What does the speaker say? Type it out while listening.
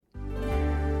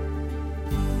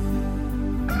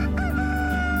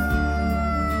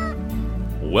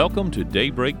Welcome to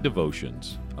Daybreak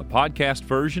Devotions, a podcast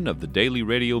version of the daily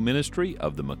radio ministry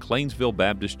of the McLeansville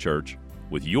Baptist Church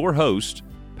with your hosts,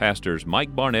 Pastors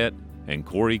Mike Barnett and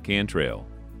Corey Cantrell.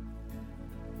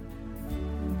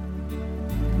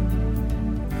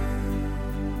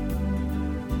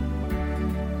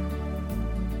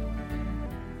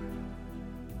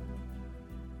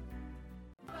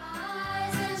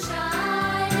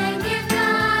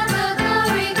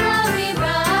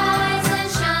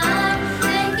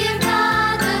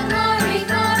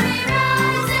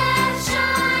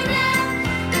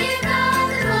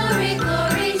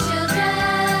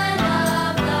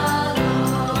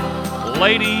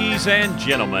 Ladies and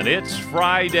gentlemen, it's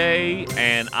Friday,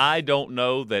 and I don't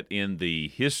know that in the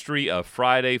history of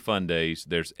Friday Fundays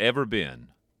there's ever been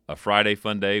a Friday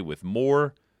Funday with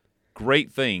more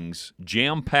great things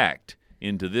jam-packed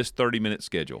into this 30-minute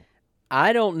schedule.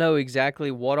 I don't know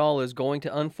exactly what all is going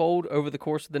to unfold over the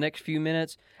course of the next few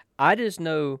minutes. I just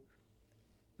know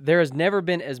there has never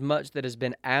been as much that has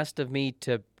been asked of me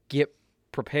to get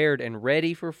prepared and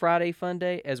ready for Friday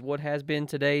Funday as what has been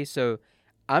today, so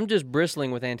I'm just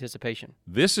bristling with anticipation.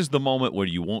 This is the moment where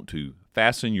you want to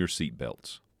fasten your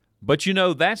seatbelts. But you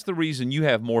know, that's the reason you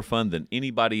have more fun than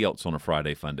anybody else on a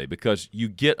Friday Funday, because you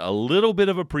get a little bit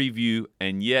of a preview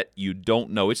and yet you don't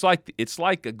know. It's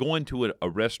like going to a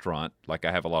restaurant, like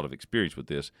I have a lot of experience with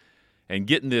this, and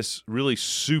getting this really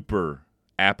super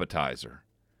appetizer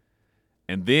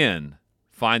and then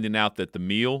finding out that the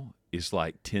meal is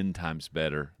like 10 times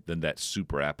better than that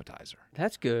super appetizer.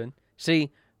 That's good.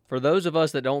 See, for those of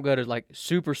us that don't go to like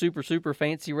super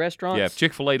fancy restaurants. Yeah, if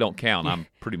Chick-fil-A don't count, I'm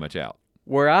pretty much out.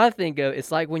 Where I think of, it's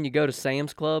like when you go to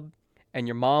Sam's Club and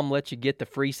your mom lets you get the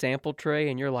free sample tray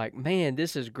and you're like, man,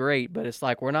 this is great, but it's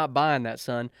like, we're not buying that,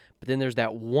 son. But then there's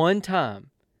that one time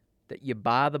that you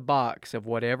buy the box of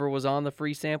whatever was on the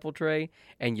free sample tray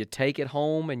and you take it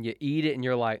home and you eat it and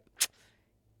you're like,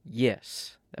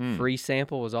 yes, that free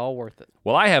sample was all worth it.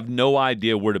 Well, I have no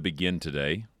idea where to begin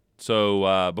today.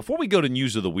 So before we go to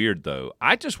News of the Weird, though,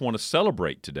 I just want to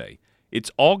celebrate today. It's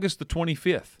August the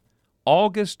 25th.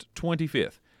 August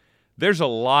 25th. There's a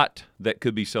lot that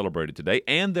could be celebrated today,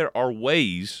 and there are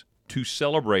ways to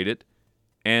celebrate it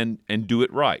and do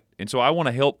it right. And so I want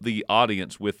to help the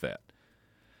audience with that.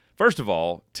 First of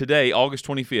all, today, August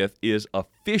 25th, is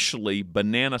officially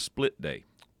Banana Split Day.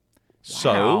 Wow.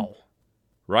 So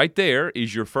right there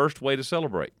is your first way to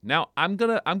celebrate. Now, I'm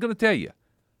gonna tell you,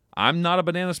 I'm not a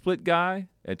banana split guy.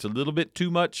 It's a little bit too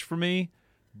much for me.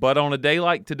 But on a day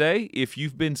like today, if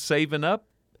you've been saving up,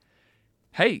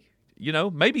 hey, you know,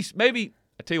 maybe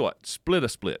I tell you what, split a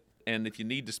split. And if you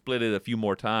need to split it a few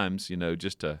more times, you know,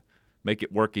 just to make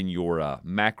it work in your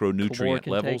macronutrient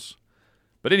levels.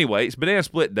 But anyway, it's Banana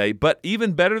Split Day. But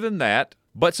even better than that,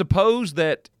 but suppose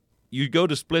that you go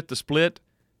to split the split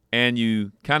and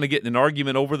you kind of get in an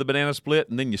argument over the banana split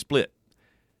and then you split.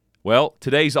 Well,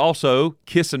 today's also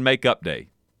Kiss and Make Up Day.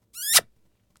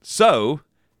 So,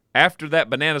 after that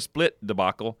banana split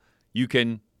debacle, you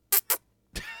can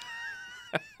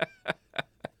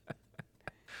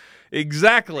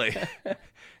exactly,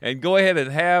 and go ahead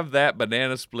and have that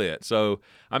banana split. So,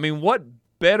 I mean, what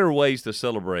better ways to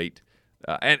celebrate?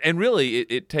 And really,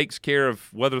 it takes care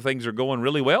of whether things are going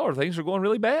really well or things are going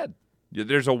really bad.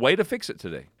 There's a way to fix it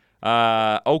today.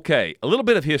 Okay, a little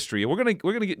bit of history. We're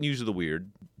gonna get News of the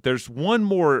Weird. There's one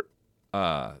more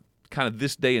kind of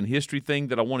this day in history thing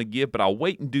that I want to give, but I'll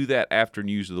wait and do that after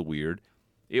News of the Weird.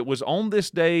 It was on this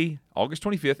day, August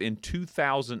 25th, in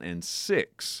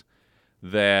 2006,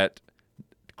 that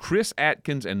Chris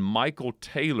Atkins and Michael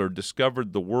Taylor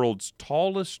discovered the world's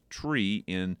tallest tree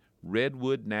in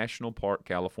Redwood National Park,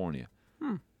 California.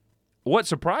 What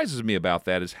surprises me about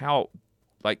that is how,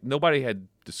 like, nobody had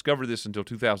discovered this until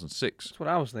 2006. That's what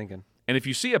I was thinking. And if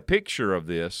you see a picture of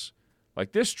this,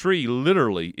 like, this tree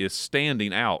literally is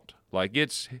standing out. Like,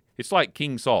 it's like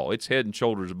King Saul. It's head and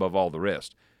shoulders above all the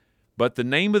rest. But the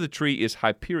name of the tree is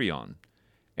Hyperion,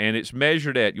 and it's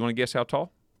measured at, you want to guess how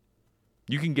tall?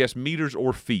 You can guess meters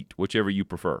or feet, whichever you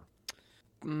prefer.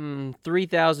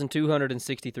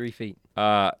 3,263 feet.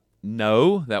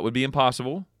 No, that would be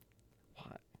impossible.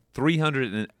 What?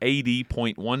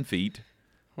 380.1 feet.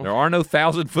 There are no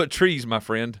 1,000-foot trees, my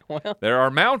friend. Well, there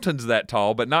are mountains that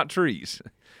tall, but not trees.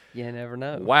 You never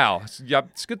know. Wow. It's a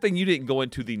good thing you didn't go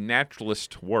into the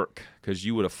naturalist work, because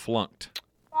you would have flunked.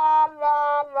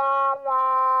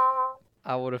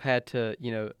 I would have had to,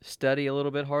 study a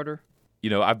little bit harder. You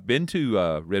know, I've been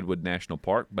to Redwood National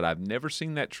Park, but I've never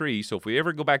seen that tree. So if we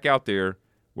ever go back out there,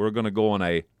 we're going to go on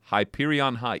a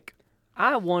Hyperion hike.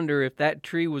 I wonder if that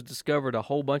tree was discovered a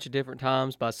whole bunch of different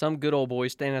times by some good old boy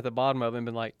standing at the bottom of it and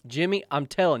been like, Jimmy, I'm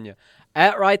telling you,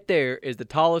 that right there is the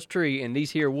tallest tree in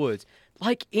these here woods.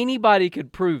 Like anybody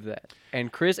could prove that.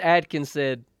 And Chris Adkins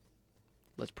said,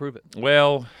 let's prove it.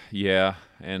 Well, yeah,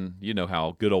 and you know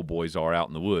how good old boys are out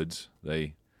in the woods.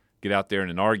 They get out there in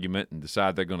an argument and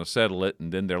decide they're going to settle it,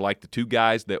 and then they're like the two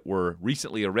guys that were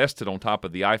recently arrested on top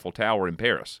of the Eiffel Tower in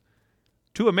Paris.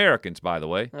 2 Americans, by the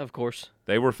way. Of course.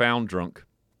 They were found drunk.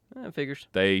 Figures.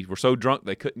 They were so drunk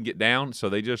they couldn't get down, so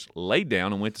they just laid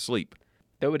down and went to sleep.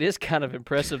 Though it is kind of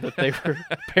impressive that they were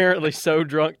apparently so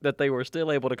drunk that they were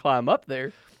still able to climb up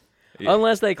there. Yeah.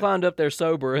 Unless they climbed up there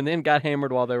sober and then got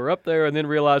hammered while they were up there and then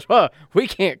realized, we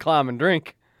can't climb and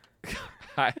drink.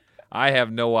 I have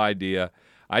no idea.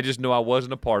 I just know I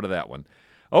wasn't a part of that one.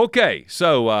 Okay,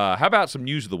 so how about some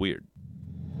news of the weird?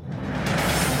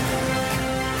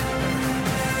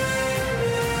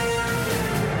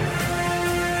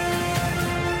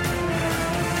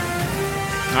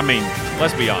 I mean,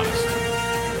 let's be honest.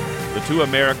 The 2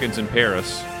 Americans in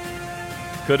Paris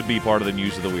could be part of the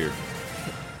news of the weird.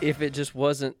 If it just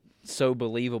wasn't so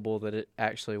believable that it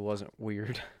actually wasn't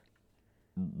weird.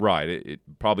 Right. It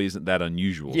probably isn't that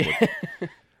unusual. Yeah. But...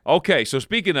 Okay, so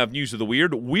speaking of news of the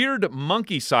weird, weird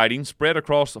monkey sightings spread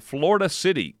across Florida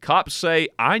City. Cops say,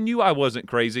 I knew I wasn't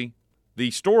crazy.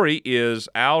 The story is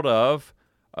out of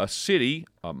a city,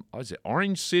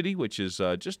 Orange City, which is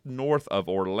just north of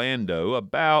Orlando,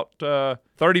 about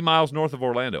 30 miles north of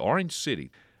Orlando, Orange City.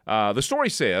 The story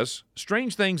says,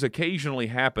 strange things occasionally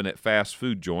happen at fast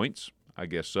food joints. I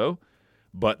guess so.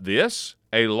 But this,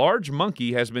 a large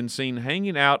monkey has been seen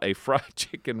hanging out a fried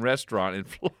chicken restaurant in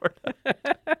Florida.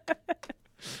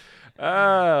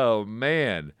 Oh,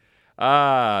 man.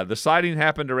 The sighting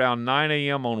happened around 9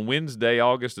 a.m. on Wednesday,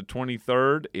 August the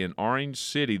 23rd in Orange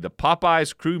City. The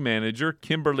Popeyes crew manager,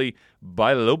 Kimberly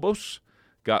Villalobos,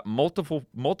 got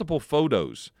multiple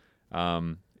photos.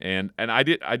 And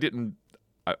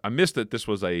I missed that this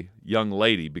was a young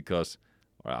lady because,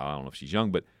 well, I don't know if she's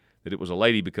young, but that it was a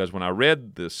lady because when I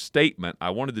read the statement, I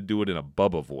wanted to do it in a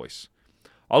Bubba voice.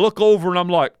 I look over and I'm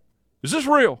like, is this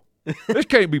real? This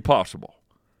can't be possible.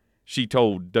 She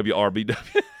told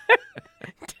WRBW.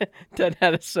 Doesn't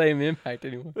have the same impact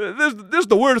anymore. This is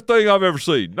the weirdest thing I've ever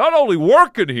seen. Not only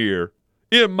working here,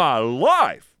 in my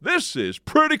life, this is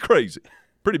pretty crazy.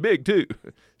 Pretty big, too,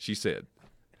 she said.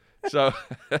 So,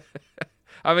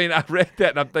 I mean, I read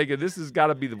that and I'm thinking, this has got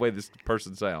to be the way this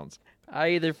person sounds. I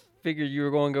either figured you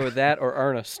were going to go with that or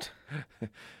Ernest.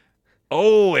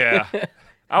 Oh, yeah.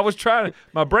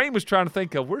 My brain was trying to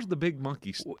think of where's the big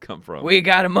monkeys come from? We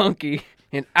got a monkey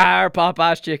in our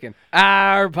Popeye's chicken.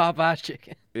 Our Popeye's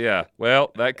chicken. Yeah,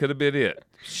 well, that could have been it.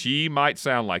 She might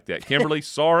sound like that. Kimberly,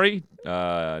 sorry.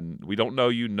 We don't know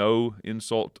you. No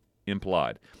insult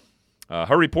implied.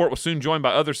 Her report was soon joined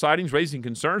by other sightings, raising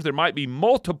concerns there might be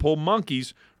multiple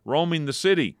monkeys roaming the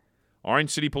city.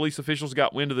 Orange City police officials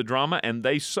got wind of the drama, and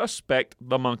they suspect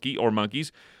the monkey or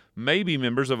monkeys may be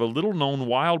members of a little-known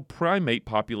wild primate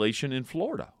population in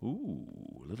Florida.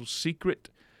 Ooh, a little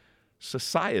secret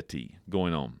society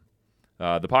going on.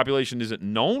 The population isn't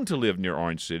known to live near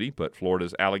Orange City, but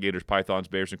Florida's alligators, pythons,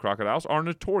 bears, and crocodiles are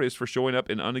notorious for showing up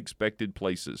in unexpected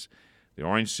places. The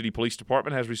Orange City Police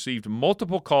Department has received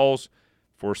multiple calls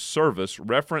for service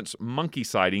reference monkey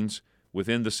sightings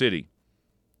within the city.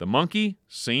 The monkey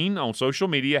seen on social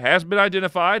media has been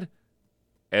identified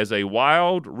as a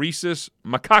wild rhesus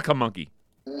macaca monkey.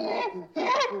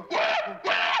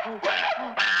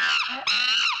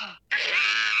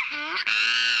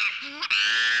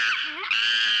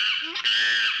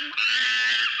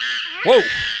 Whoa!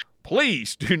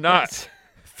 Please do not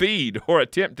feed or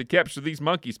attempt to capture these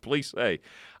monkeys, police say.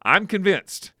 I'm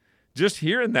convinced. Just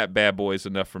hearing that bad boy is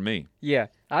enough for me. Yeah,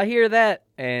 I hear that,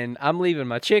 and I'm leaving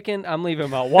my chicken. I'm leaving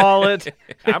my wallet.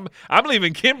 I'm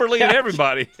leaving Kimberly and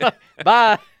everybody.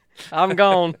 Bye. I'm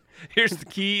gone. Here's the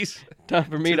keys. Time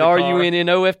for me to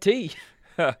RUNNOFT.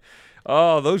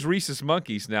 Oh, those rhesus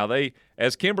monkeys. Now, they,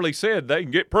 as Kimberly said, they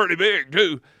can get pretty big,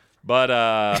 too. But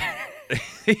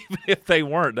even if they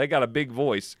weren't, they got a big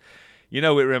voice. You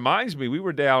know, it reminds me, we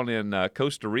were down in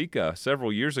Costa Rica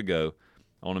several years ago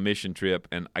on a mission trip,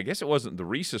 and I guess it wasn't the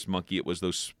rhesus monkey. It was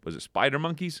was it spider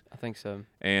monkeys? I think so.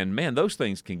 And, man, those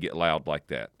things can get loud like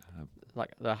that.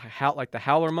 Like the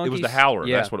howler monkey? It was the howler.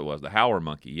 Yeah. That's what it was, the howler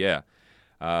monkey, yeah.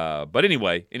 But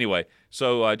anyway,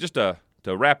 so just to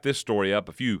wrap this story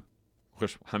up, you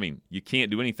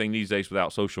can't do anything these days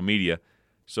without social media.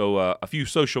 So a few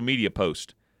social media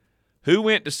posts. Who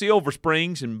went to Silver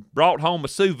Springs and brought home a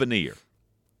souvenir?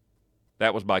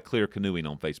 That was by Clear Canoeing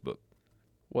on Facebook.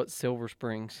 What Silver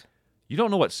Springs? You don't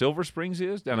know what Silver Springs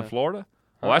is down in Florida?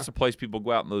 Well, that's a place people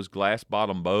go out in those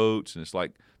glass-bottom boats, and it's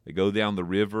like they go down the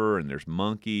river, and there's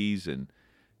monkeys and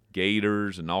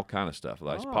gators and all kind of stuff.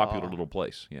 It's a popular little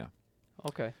place, yeah.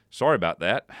 Okay. Sorry about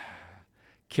that.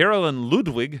 Carolyn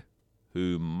Ludwig,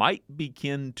 who might be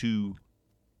kin to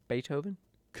Beethoven?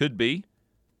 Could be.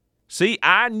 See,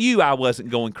 I knew I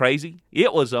wasn't going crazy.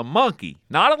 It was a monkey,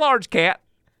 not a large cat.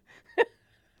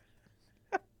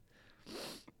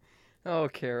 Oh,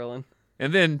 Carolyn.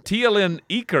 And then TLN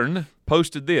Ekern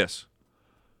posted this.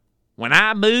 When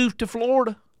I moved to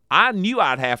Florida, I knew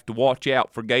I'd have to watch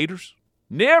out for gators.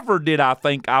 Never did I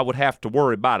think I would have to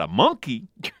worry about a monkey.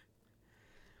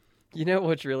 You know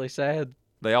what's really sad?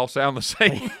 They all sound the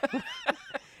same.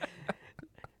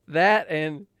 That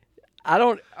and I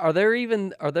don't. Are there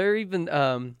even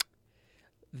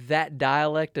that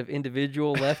dialect of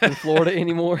individual left in Florida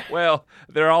anymore? Well,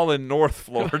 they're all in North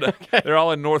Florida. Okay. They're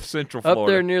all in North Central Florida. Up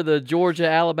there near the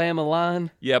Georgia-Alabama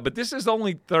line. Yeah, but this is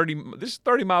only 30. This is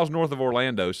 30 miles north of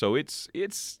Orlando, so it's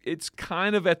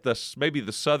kind of at maybe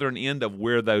the southern end of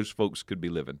where those folks could be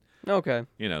living. Okay.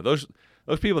 You know, those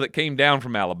people that came down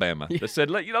from Alabama that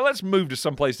said, let's move to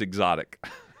someplace exotic.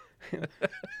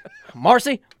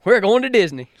 Marcy, we're going to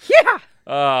Disney. Yeah.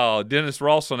 Oh, Dennis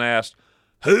Rawson asked,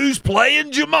 who's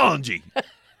playing Jumanji?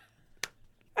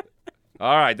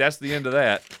 All right, that's the end of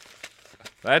that.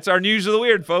 That's our News of the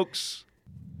Weird, folks.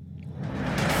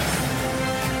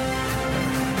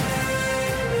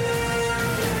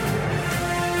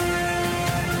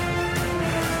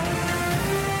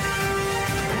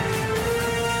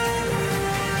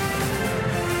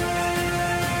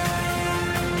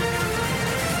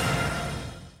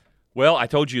 Well, I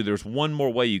told you there's one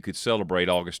more way you could celebrate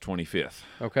August 25th.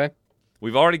 Okay.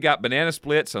 We've already got banana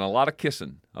splits and a lot of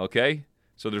kissing, okay?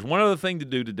 So there's one other thing to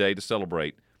do today to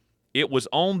celebrate. It was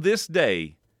on this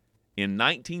day in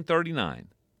 1939,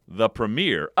 the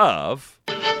premiere of...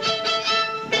 You're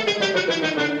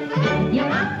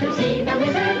off to see the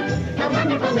wizard, the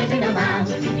wonderful Wizard of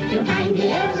Oz. To find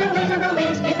he is a wizard, a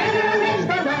whiz, if ever is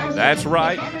there was. That's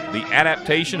right, the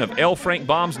adaptation of L. Frank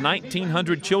Baum's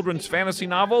 1900 children's fantasy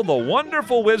novel, The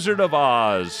Wonderful Wizard of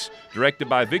Oz, directed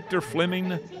by Victor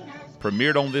Fleming,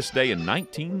 premiered on this day in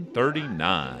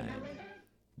 1939.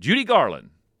 Judy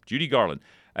Garland,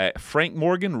 Frank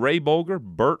Morgan, Ray Bolger,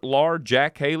 Burt Lahr,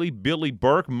 Jack Haley, Billy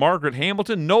Burke, Margaret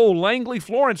Hamilton, Noel Langley,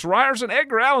 Florence Ryerson,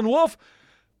 Edgar Allan Wolfe.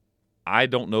 I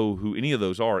don't know who any of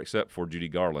those are except for Judy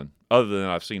Garland, other than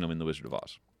I've seen them in The Wizard of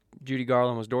Oz. Judy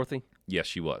Garland was Dorothy? Yes,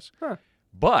 she was. Huh.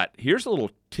 But here's a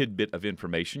little tidbit of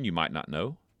information you might not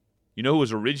know. You know who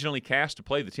was originally cast to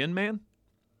play the Tin Man?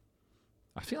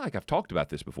 I feel like I've talked about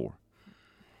this before.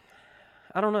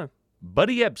 I don't know.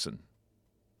 Buddy Ebsen.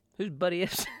 Who's Buddy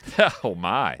Ebsen? Oh,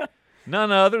 my. None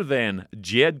other than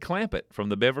Jed Clampett from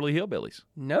the Beverly Hillbillies.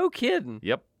 No kidding.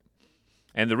 Yep.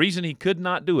 And the reason he could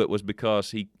not do it was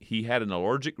because he had an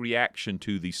allergic reaction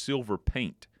to the silver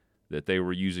paint that they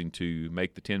were using to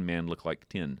make the Tin Man look like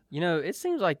tin. You know, it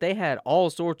seems like they had all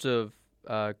sorts of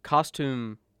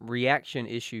costume reaction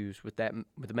issues with the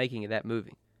making of that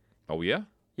movie. Oh, yeah?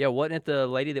 Yeah, wasn't it the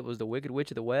lady that was the Wicked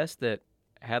Witch of the West that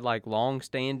had like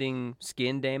long-standing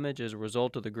skin damage as a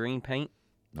result of the green paint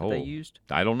that they used?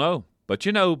 I don't know. But,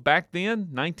 you know, back then,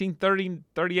 1930,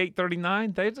 38,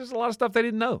 39, there's a lot of stuff they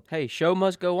didn't know. Hey, show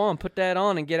must go on. Put that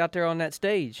on and get out there on that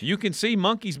stage. You can see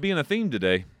monkeys being a theme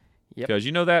today. Yep. Because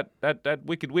you know that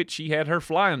Wicked Witch, she had her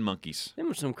flying monkeys. Them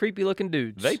were some creepy-looking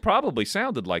dudes. They probably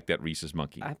sounded like that Rhesus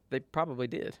monkey. They probably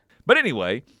did. But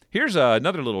anyway, here's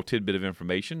another little tidbit of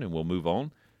information, and we'll move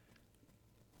on.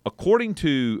 According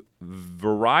to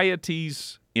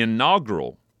Variety's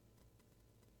inaugural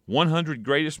 100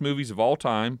 Greatest Movies of All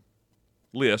Time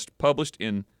list published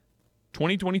in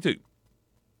 2022,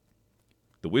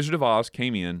 The Wizard of Oz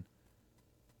came in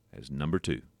as number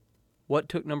 2. What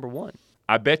took number 1?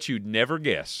 I bet you'd never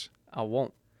guess. I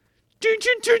won't.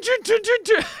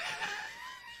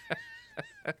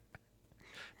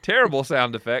 Terrible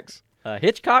sound effects. A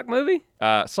Hitchcock movie?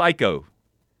 Psycho.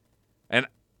 And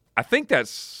I think that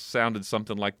sounded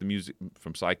something like the music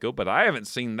from Psycho, but I haven't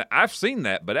seen that. I've seen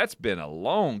that, but that's been a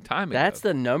long time ago. That's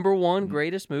the number 1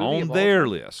 greatest movie on of all their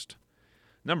time? list.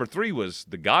 Number 3 was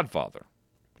The Godfather,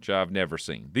 which I've never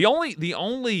seen. The only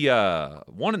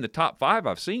one in the top 5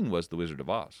 I've seen was The Wizard of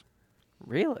Oz.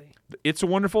 Really? It's a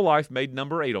Wonderful Life made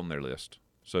number 8 on their list.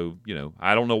 So, you know,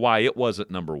 I don't know why it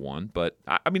wasn't number 1, but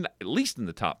I mean, at least in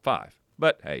the top 5.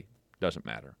 But hey, doesn't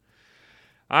matter.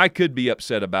 I could be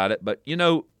upset about it, but you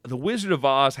know, The Wizard of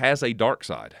Oz has a dark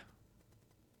side.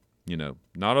 You know,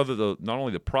 not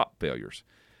only the prop failures,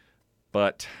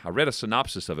 but I read a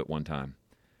synopsis of it one time.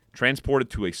 Transported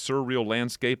to a surreal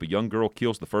landscape, a young girl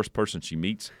kills the first person she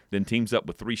meets, then teams up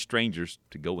with 3 strangers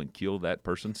to go and kill that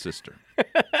person's sister.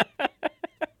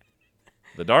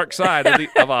 The dark side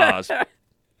of Oz.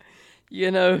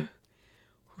 You know,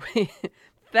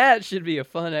 that should be a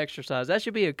fun exercise. That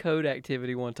should be a code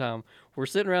activity one time. We're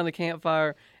sitting around the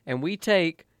campfire, and we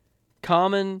take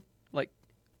common, like,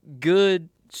 good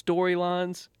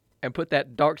storylines and put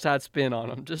that dark side spin on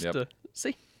them just to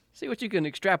see what you can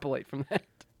extrapolate from that.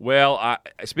 Well,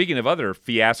 speaking of other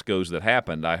fiascos that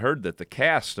happened, I heard that the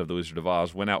cast of The Wizard of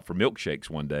Oz went out for milkshakes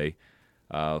one day.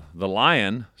 The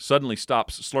lion suddenly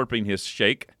stops slurping his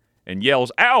shake and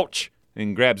yells, "Ouch!"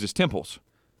 and grabs his temples.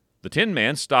 The Tin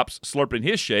Man stops slurping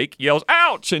his shake, yells,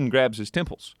 "Ouch!" and grabs his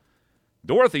temples.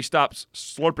 Dorothy stops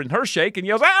slurping her shake and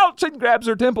yells, "Ouch!" and grabs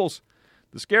her temples.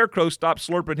 The Scarecrow stops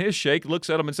slurping his shake, looks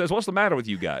at him and says, "What's the matter with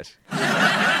you guys?"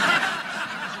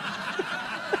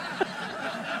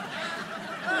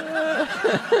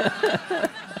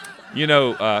 You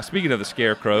know, speaking of the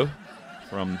Scarecrow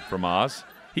from Oz,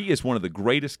 he is one of the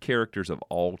greatest characters of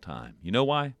all time. You know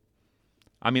why?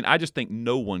 I mean, I just think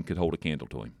no one could hold a candle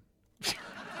to him.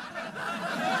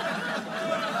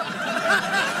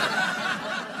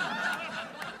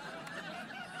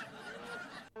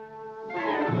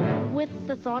 With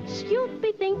the thoughts you'd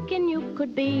be thinking you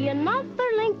could be another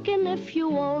Lincoln if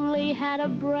you only had a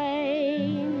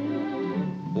brain.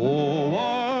 Oh,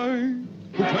 I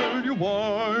will tell you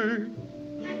why.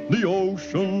 The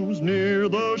ocean's near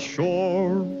the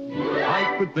shore.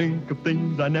 I could think of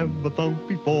things I never thought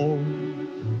before.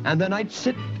 And then I'd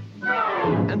sit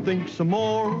and think some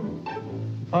more.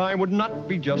 I would not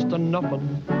be just a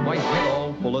nuffin', my head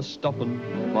all full of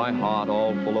stuffin', my heart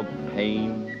all full of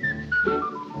pain.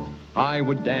 I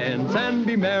would dance and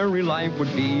be merry, life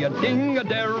would be a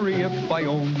ding-a-dairy if I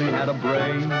only had a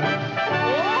brain.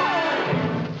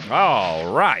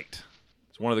 All right.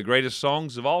 It's one of the greatest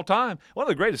songs of all time. One of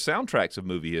the greatest soundtracks of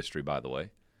movie history, by the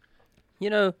way. You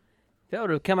know, if that would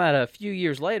have come out a few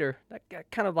years later, that got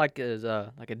kind of like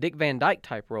a Dick Van Dyke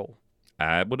type role.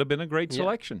 That would have been a great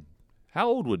selection. How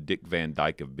old would Dick Van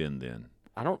Dyke have been then?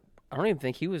 I don't even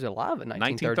think he was alive in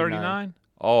 1939. 1939?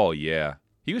 Oh, yeah.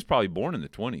 He was probably born in the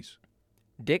 20s.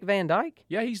 Dick Van Dyke?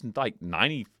 Yeah, he's like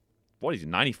 90, what is he,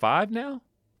 95 now?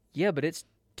 Yeah, but it's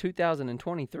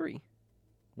 2023.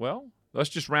 Well, let's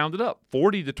just round it up.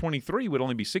 40 to 23 would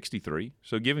only be 63,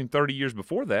 so give him 30 years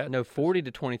before that. No, 40 to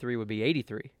 23 would be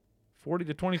 83. 40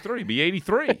 to 23 be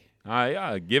 83.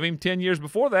 Give him 10 years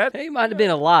before that. He might have been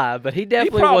alive, but he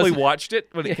definitely He probably wasn't. watched it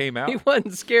when it came out. He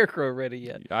wasn't Scarecrow ready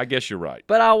yet. I guess you're right.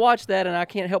 But I watched that, and I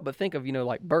can't help but think of,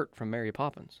 like Bert from Mary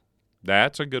Poppins.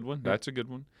 That's a good one. That's a good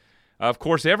one. Of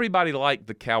course, everybody liked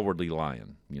the Cowardly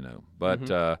Lion,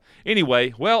 But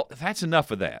anyway, well, that's enough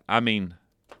of that. I mean,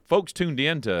 folks tuned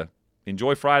in to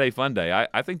enjoy Friday Funday.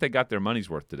 I think they got their money's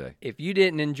worth today. If you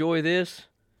didn't enjoy this,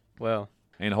 well,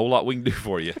 ain't a whole lot we can do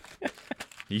for you.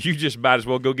 You just might as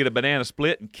well go get a banana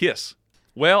split and kiss.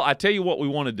 Well, I tell you what we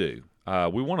want to do.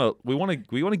 We want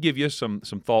to give you some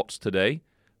thoughts today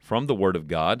from the Word of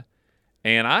God,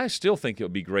 and I still think it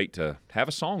would be great to have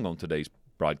a song on today's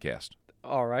broadcast.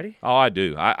 alrighty. Oh, I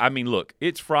do. I mean, look,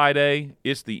 it's Friday.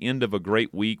 It's the end of a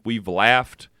great week. We've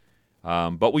laughed,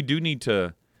 but we do need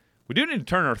to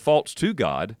turn our thoughts to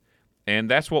God, and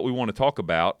that's what we want to talk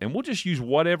about. And we'll just use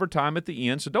whatever time at the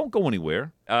end, so don't go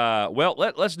anywhere. Well,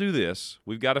 let's do this.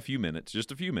 We've got a few minutes,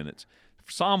 just a few minutes.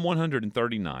 Psalm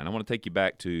 139. I want to take you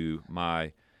back to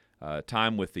my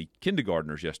time with the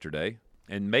kindergartners yesterday,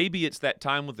 and maybe it's that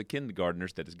time with the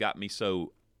kindergartners that has got me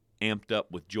so amped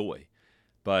up with joy.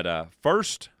 But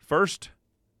first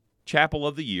chapel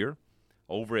of the year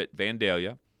over at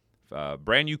Vandalia,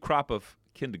 brand new crop of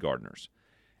kindergartners.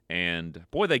 And,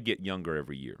 boy, they get younger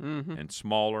every year and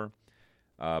smaller.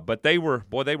 But they were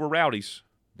rowdies.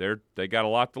 They got a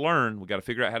lot to learn. We got to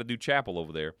figure out how to do chapel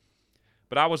over there.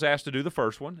 But I was asked to do the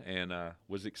first one and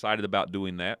was excited about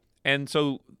doing that. And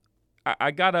so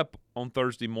I got up on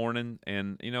Thursday morning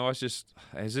and, I was just,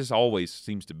 as this always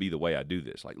seems to be the way I do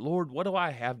this, like, Lord, what do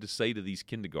I have to say to these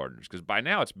kindergartners? Because by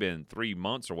now it's been 3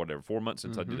 months or whatever, 4 months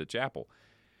since I did a chapel.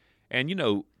 And,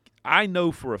 I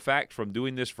know for a fact from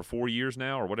doing this for 4 years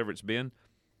now or whatever it's been,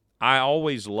 I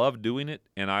always love doing it,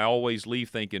 and I always leave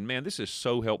thinking, man, this is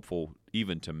so helpful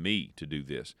even to me to do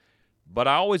this. But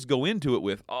I always go into it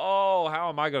with, how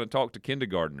am I going to talk to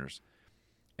kindergartners?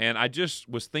 And I just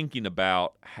was thinking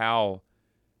about how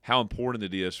important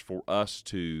it is for us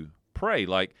to pray.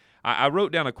 Like, I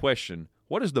wrote down a question,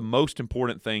 what is the most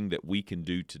important thing that we can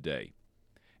do today?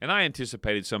 And I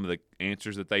anticipated some of the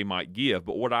answers that they might give,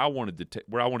 but what I wanted to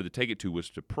where I wanted to take it to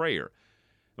was to prayer.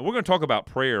 And we're going to talk about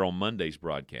prayer on Monday's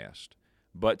broadcast.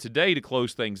 But today, to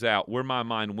close things out, where my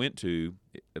mind went to,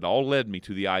 it all led me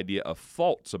to the idea of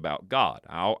thoughts about God.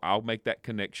 I'll make that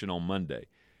connection on Monday.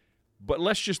 But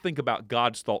let's just think about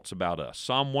God's thoughts about us.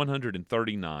 Psalm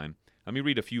 139. Let me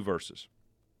read a few verses.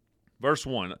 Verse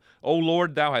 1, O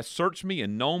Lord, thou hast searched me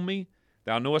and known me.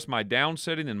 Thou knowest my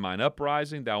downsetting and mine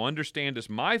uprising. Thou understandest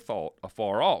my thought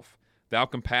afar off. Thou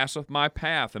compasseth my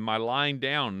path and my lying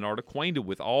down, and art acquainted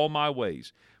with all my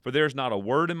ways. For there is not a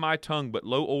word in my tongue, but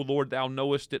lo, O Lord, thou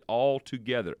knowest it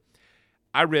altogether.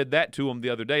 I read that to him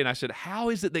the other day, and I said, how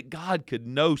is it that God could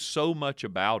know so much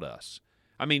about us?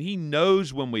 I mean, he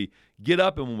knows when we get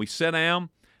up and when we sit down.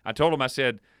 I told him, I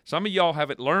said, some of y'all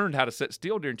haven't learned how to sit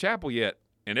still during chapel yet,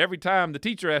 and every time the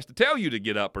teacher has to tell you to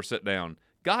get up or sit down.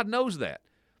 God knows that.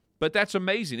 But that's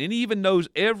amazing. And he even knows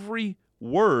every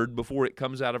word before it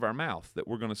comes out of our mouth that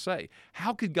we're going to say.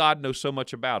 How could God know so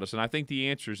much about us? And I think the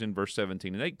answer is in verse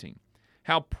 17 and 18.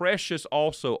 How precious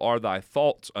also are thy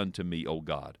thoughts unto me, O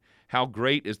God. How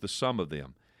great is the sum of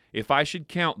them. If I should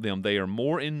count them, they are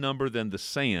more in number than the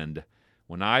sand.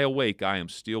 When I awake, I am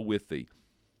still with thee.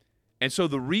 And so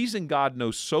the reason God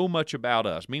knows so much about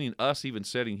us, meaning us even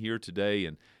sitting here today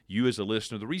and you as a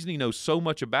listener, the reason he knows so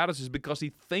much about us is because he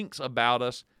thinks about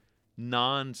us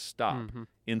nonstop. Mm-hmm.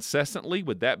 Incessantly,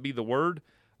 would that be the word?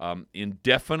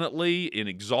 Indefinitely,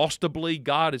 inexhaustibly,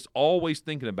 God is always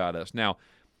thinking about us. Now,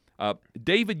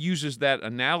 David uses that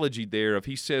analogy there of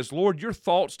he says, Lord, your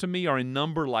thoughts to me are in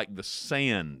number like the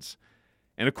sands.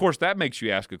 And, of course, that makes you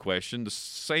ask a question. The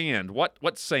sand,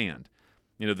 what sand?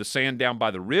 You know, the sand down by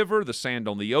the river, the sand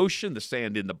on the ocean, the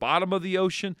sand in the bottom of the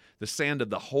ocean, the sand of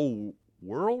the whole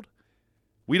world?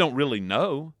 We don't really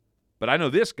know, but I know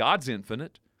this, God's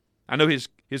infinite. I know his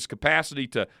capacity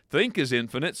to think is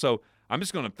infinite, so I'm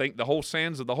just going to think the whole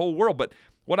sands of the whole world. But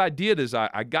what I did is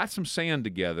I got some sand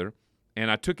together, and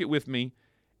I took it with me,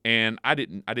 and I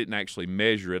didn't actually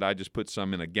measure it. I just put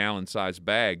some in a gallon-sized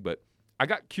bag, but I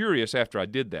got curious after I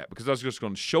did that because I was just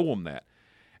going to show them that.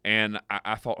 And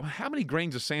I thought, how many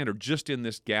grains of sand are just in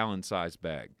this gallon-sized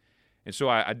bag? And so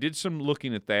I did some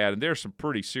looking at that, and there are some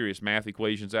pretty serious math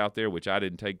equations out there, which I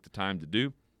didn't take the time to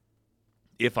do.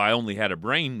 If I only had a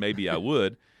brain, maybe I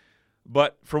would.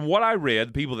 But from what I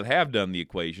read, people that have done the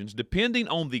equations, depending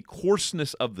on the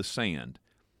coarseness of the sand,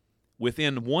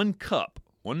 within one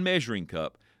measuring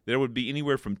cup, there would be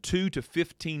anywhere from 2 to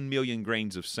 15 million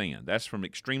grains of sand. That's from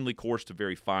extremely coarse to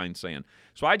very fine sand.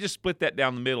 So I just split that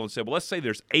down the middle and said, well, let's say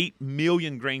there's 8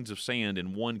 million grains of sand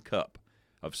in 1 cup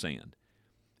of sand.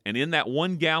 And in that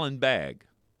 1 gallon bag,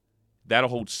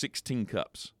 that'll hold 16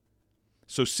 cups.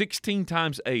 So 16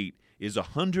 times 8 is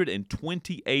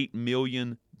 128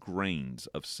 million grains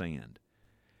of sand.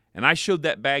 And I showed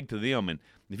that bag to them, and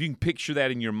if you can picture that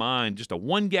in your mind, just a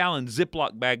 1 gallon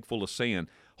Ziploc bag full of sand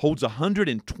holds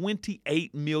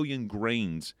 128 million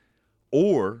grains,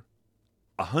 or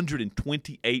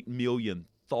 128 million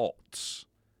thoughts.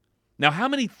 Now, how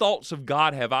many thoughts of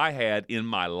God have I had in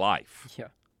my life? Yeah.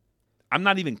 I'm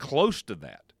not even close to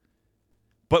that.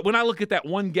 But when I look at that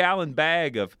 1 gallon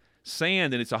bag of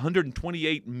sand and it's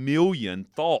 128 million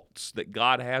thoughts that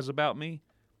God has about me,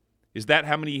 is that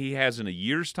how many he has in a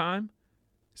year's time?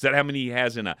 Is that how many he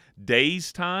has in a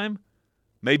day's time?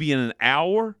 Maybe in an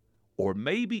hour? Or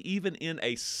maybe even in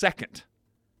a second?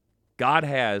 God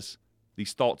has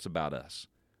these thoughts about us.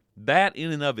 That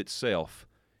in and of itself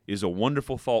is a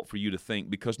wonderful thought for you to think,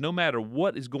 because no matter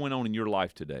what is going on in your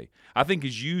life today, I think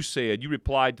as you said, you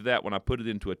replied to that when I put it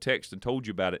into a text and told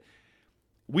you about it,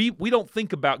 we don't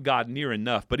think about God near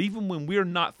enough, but even when we're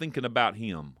not thinking about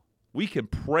him, we can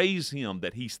praise him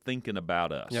that he's thinking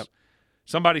about us. Yep.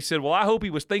 Somebody said, well, I hope he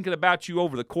was thinking about you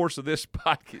over the course of this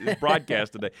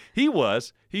broadcast today. He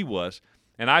was.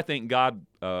 And I think God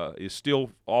is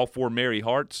still all for merry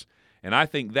hearts. And I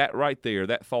think that right there,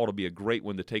 that thought will be a great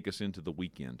one to take us into the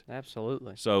weekend.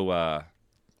 Absolutely. So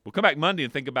we'll come back Monday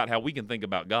and think about how we can think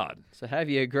about God. So have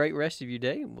you a great rest of your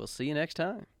day, and we'll see you next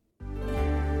time.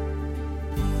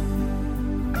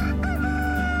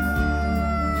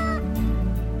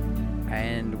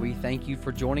 And we thank you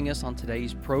for joining us on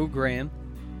today's program.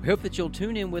 We hope that you'll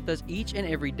tune in with us each and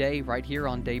every day right here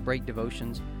on Daybreak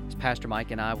Devotions, as Pastor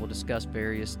Mike and I will discuss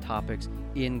various topics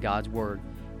in God's Word.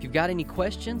 If you've got any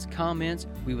questions, comments,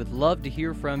 we would love to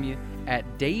hear from you at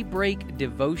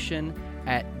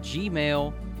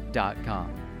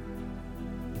daybreakdevotion@gmail.com.